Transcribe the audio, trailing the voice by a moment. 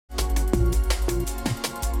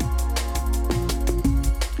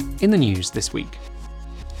In the news this week,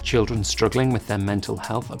 children struggling with their mental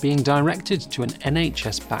health are being directed to an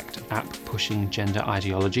NHS-backed app pushing gender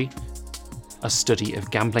ideology. A study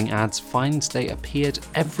of gambling ads finds they appeared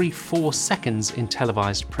every 4 seconds in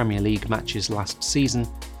televised Premier League matches last season.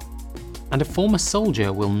 And a former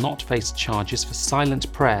soldier will not face charges for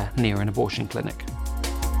silent prayer near an abortion clinic.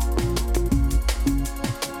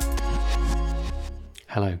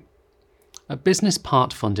 Hello. A business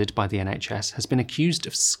part-funded by the NHS has been accused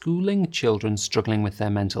of schooling children struggling with their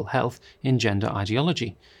mental health in gender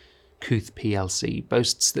ideology. Kooth plc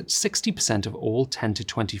boasts that 60% of all 10 to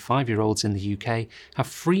 25-year-olds in the UK have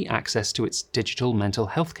free access to its digital mental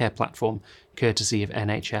health care platform, courtesy of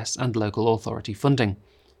NHS and local authority funding.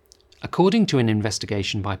 According to an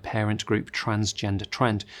investigation by parent group Transgender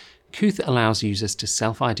Trend, Kooth allows users to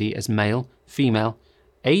self-ID as male, female,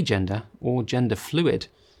 agender, or gender fluid.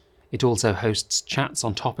 It also hosts chats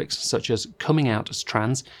on topics such as coming out as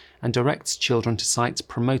trans and directs children to sites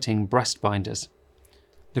promoting breast binders.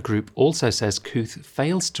 The group also says Kooth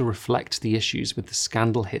fails to reflect the issues with the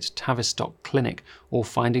scandal-hit Tavistock Clinic or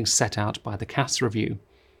findings set out by the Cass Review.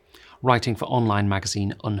 Writing for online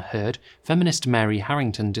magazine Unheard, feminist Mary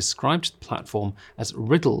Harrington described the platform as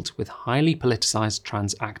riddled with highly politicised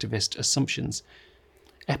trans activist assumptions.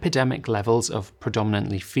 Epidemic levels of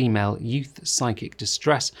predominantly female youth psychic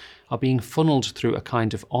distress are being funneled through a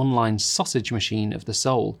kind of online sausage machine of the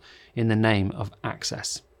soul in the name of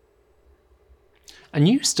access. A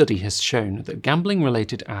new study has shown that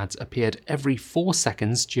gambling-related ads appeared every 4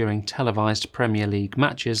 seconds during televised Premier League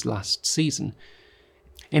matches last season.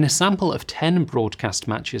 In a sample of 10 broadcast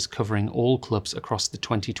matches covering all clubs across the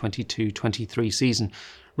 2022-23 season,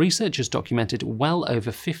 researchers documented well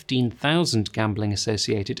over 15,000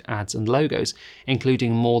 gambling-associated ads and logos,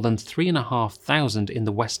 including more than 3,500 in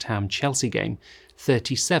the West Ham-Chelsea game,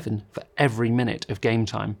 37 for every minute of game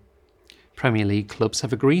time. Premier League clubs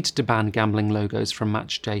have agreed to ban gambling logos from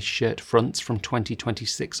matchday shirt fronts from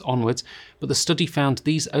 2026 onwards, but the study found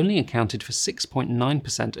these only accounted for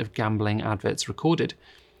 6.9% of gambling adverts recorded.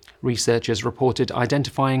 Researchers reported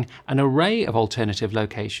identifying an array of alternative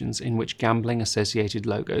locations in which gambling-associated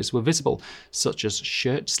logos were visible, such as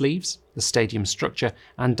shirt sleeves, the stadium structure,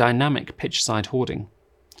 and dynamic pitch-side hoarding.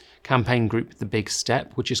 Campaign group The Big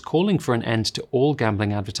Step, which is calling for an end to all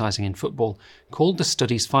gambling advertising in football, called the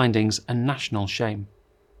study's findings a national shame.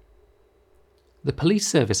 The Police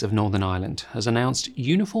Service of Northern Ireland has announced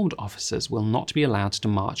uniformed officers will not be allowed to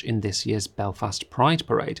march in this year's Belfast Pride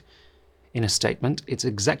Parade. In a statement, its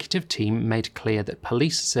executive team made clear that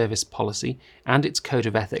police service policy and its code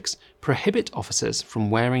of ethics prohibit officers from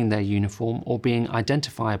wearing their uniform or being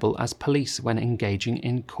identifiable as police when engaging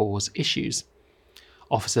in cause issues.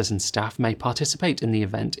 Officers and staff may participate in the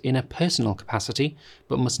event in a personal capacity,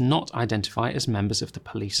 but must not identify as members of the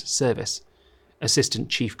police service. Assistant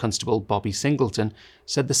Chief Constable Bobby Singleton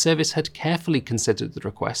said the service had carefully considered the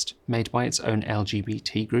request made by its own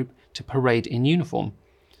LGBT group to parade in uniform.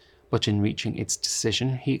 But in reaching its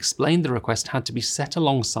decision, he explained the request had to be set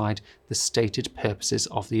alongside the stated purposes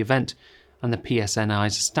of the event and the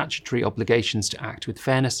PSNI's statutory obligations to act with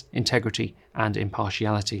fairness, integrity and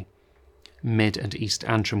impartiality. Mid and East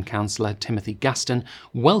Antrim councillor Timothy Gaston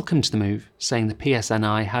welcomed the move, saying the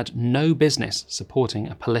PSNI had no business supporting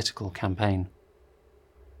a political campaign.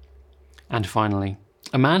 And finally,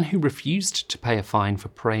 a man who refused to pay a fine for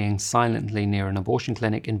praying silently near an abortion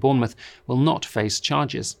clinic in Bournemouth will not face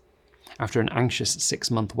charges. After an anxious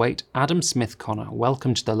 6-month wait, Adam Smith-Connor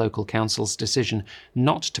welcomed the local council's decision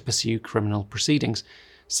not to pursue criminal proceedings,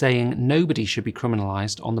 saying nobody should be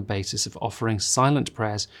criminalised on the basis of offering silent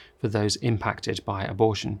prayers for those impacted by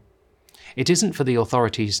abortion. It isn't for the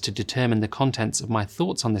authorities to determine the contents of my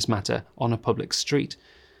thoughts on this matter on a public street.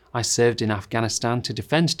 I served in Afghanistan to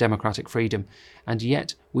defend democratic freedom, and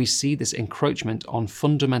yet we see this encroachment on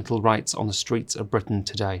fundamental rights on the streets of Britain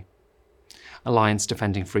today. Alliance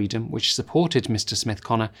Defending Freedom, which supported Mr.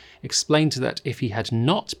 Smith-Connor, explained that if he had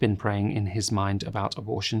not been praying in his mind about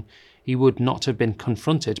abortion, he would not have been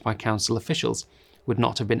confronted by council officials, would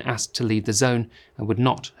not have been asked to leave the zone, and would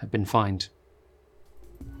not have been fined.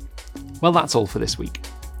 Well, that's all for this week.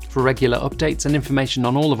 For regular updates and information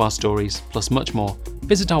on all of our stories, plus much more,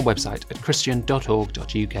 visit our website at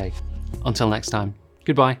christian.org.uk. Until next time,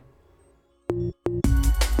 goodbye.